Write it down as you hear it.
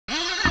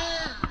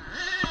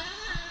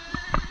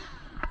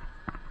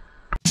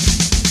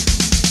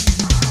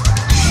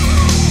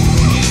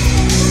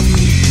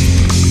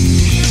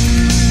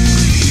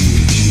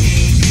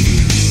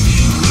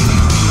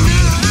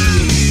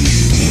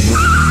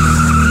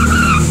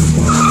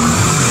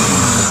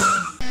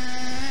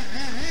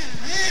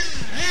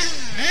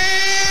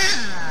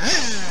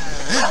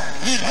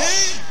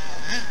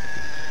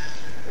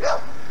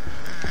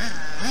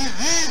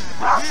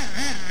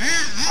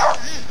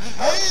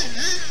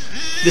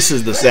This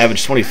is the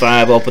Savage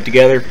 25 all put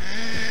together.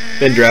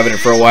 Been driving it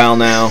for a while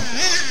now.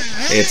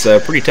 It's a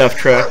pretty tough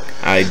truck.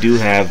 I do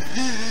have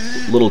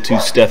a little too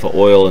stiff of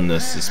oil in the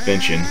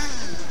suspension.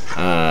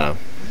 I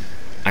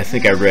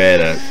think I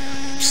read a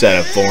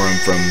setup forum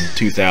from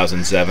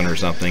 2007 or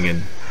something,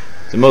 and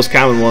the most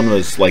common one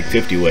was like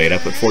 50 weight. I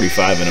put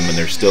 45 in them and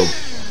they're still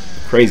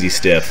crazy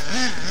stiff.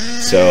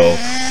 So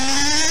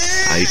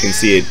you can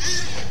see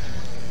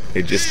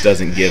it just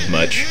doesn't give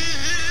much.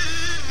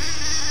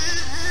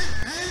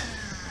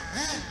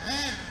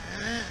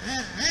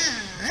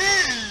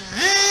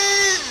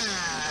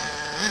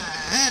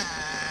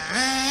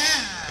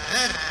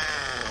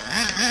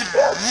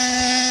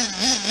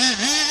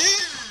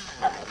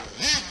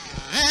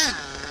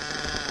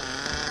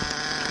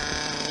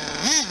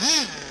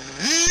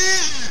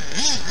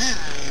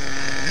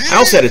 I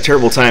also had a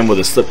terrible time with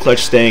a slip clutch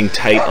staying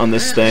tight on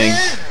this thing.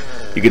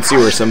 You could see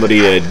where somebody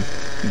had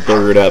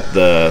burred up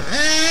the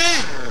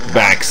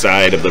back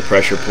side of the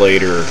pressure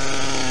plate, or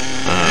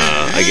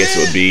I guess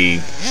it would be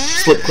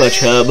slip clutch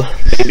hub,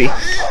 maybe.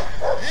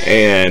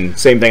 And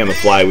same thing on the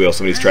flywheel.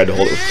 Somebody's tried to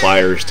hold it with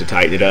pliers to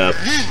tighten it up,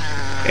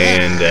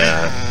 and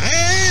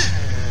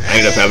I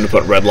ended up having to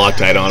put red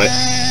Loctite on it,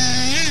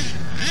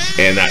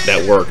 and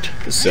that worked.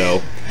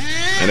 So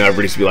I know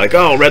everybody's be like,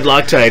 "Oh, red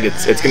Loctite,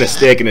 it's gonna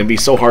stick and it'd be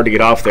so hard to get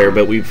off there,"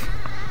 but we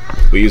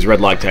use red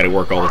Loctite at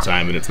work all the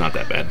time, and it's not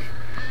that bad.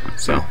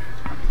 So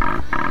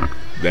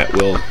that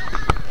will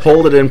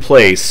hold it in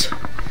place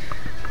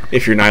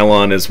if your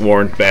nylon is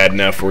worn bad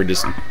enough where it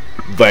just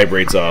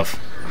vibrates off.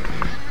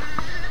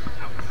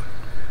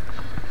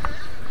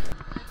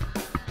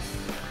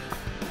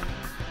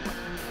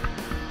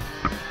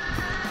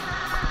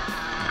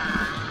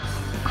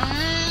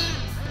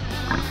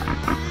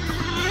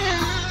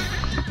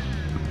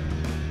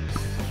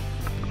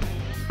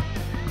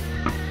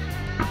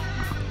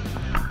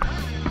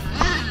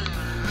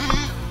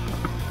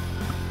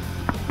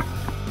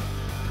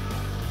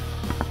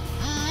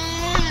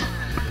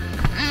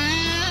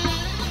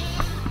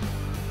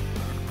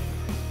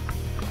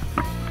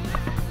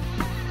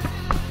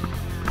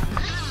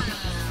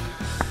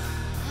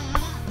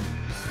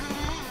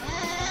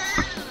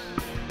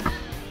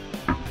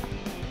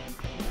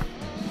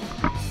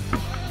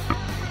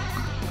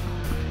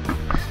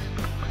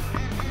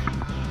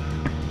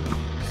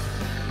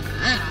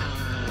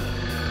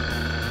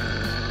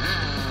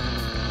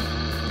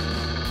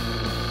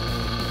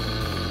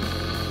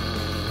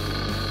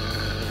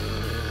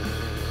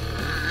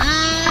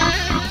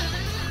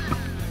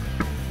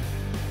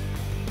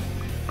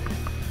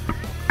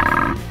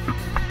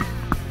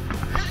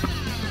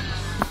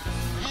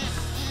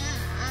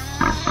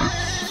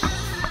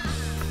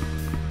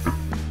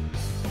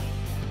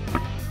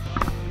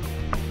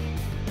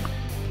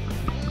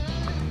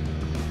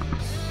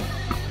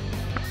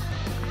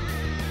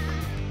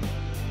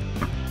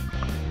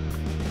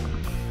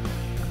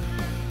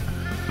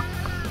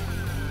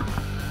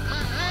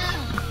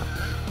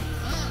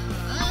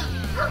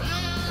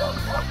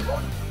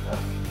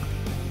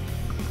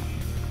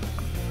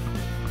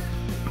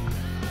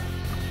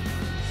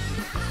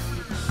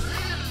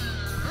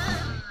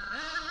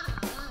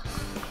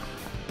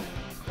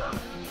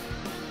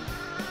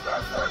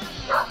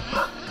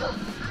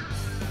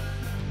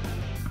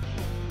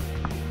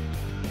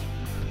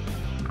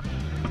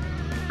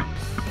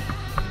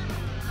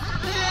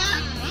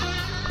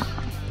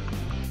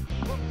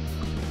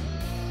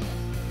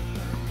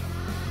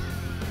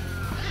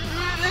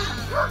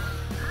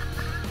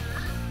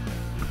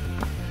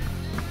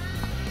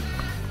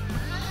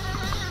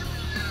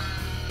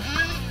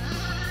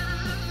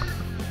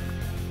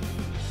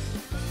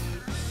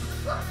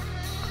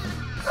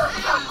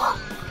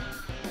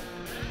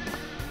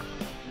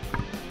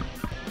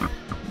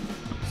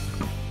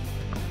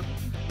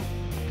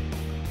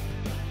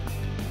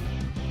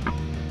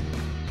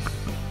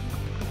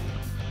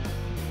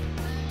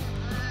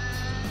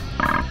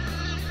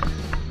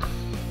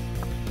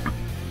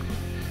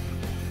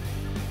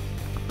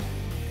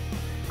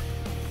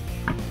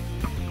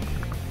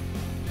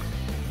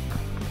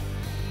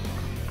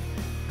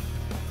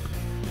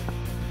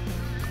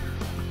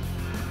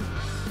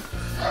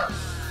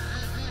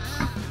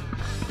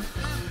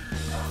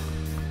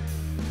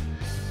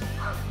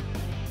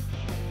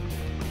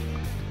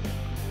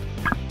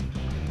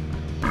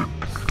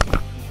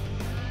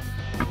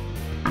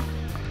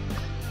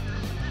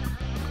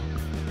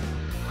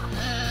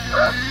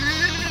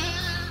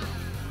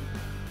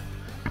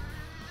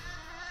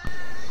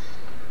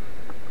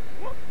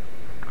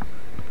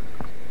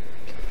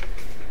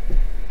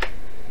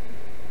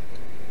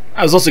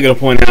 I was also going to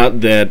point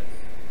out that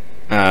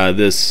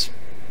this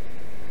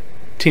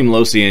Team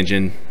Losi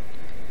engine,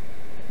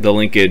 the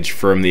linkage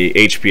from the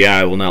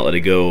HPI will not let it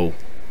go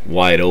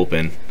wide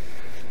open,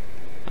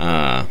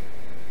 or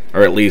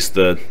at least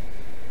the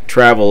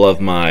travel of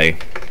my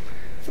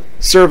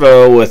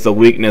servo with the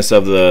weakness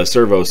of the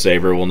servo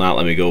saver will not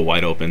let me go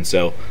wide open.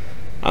 So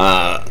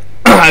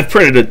I've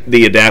printed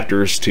the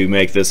adapters to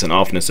make this an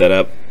off-ness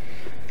setup,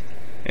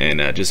 and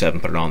just haven't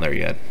put it on there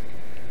yet.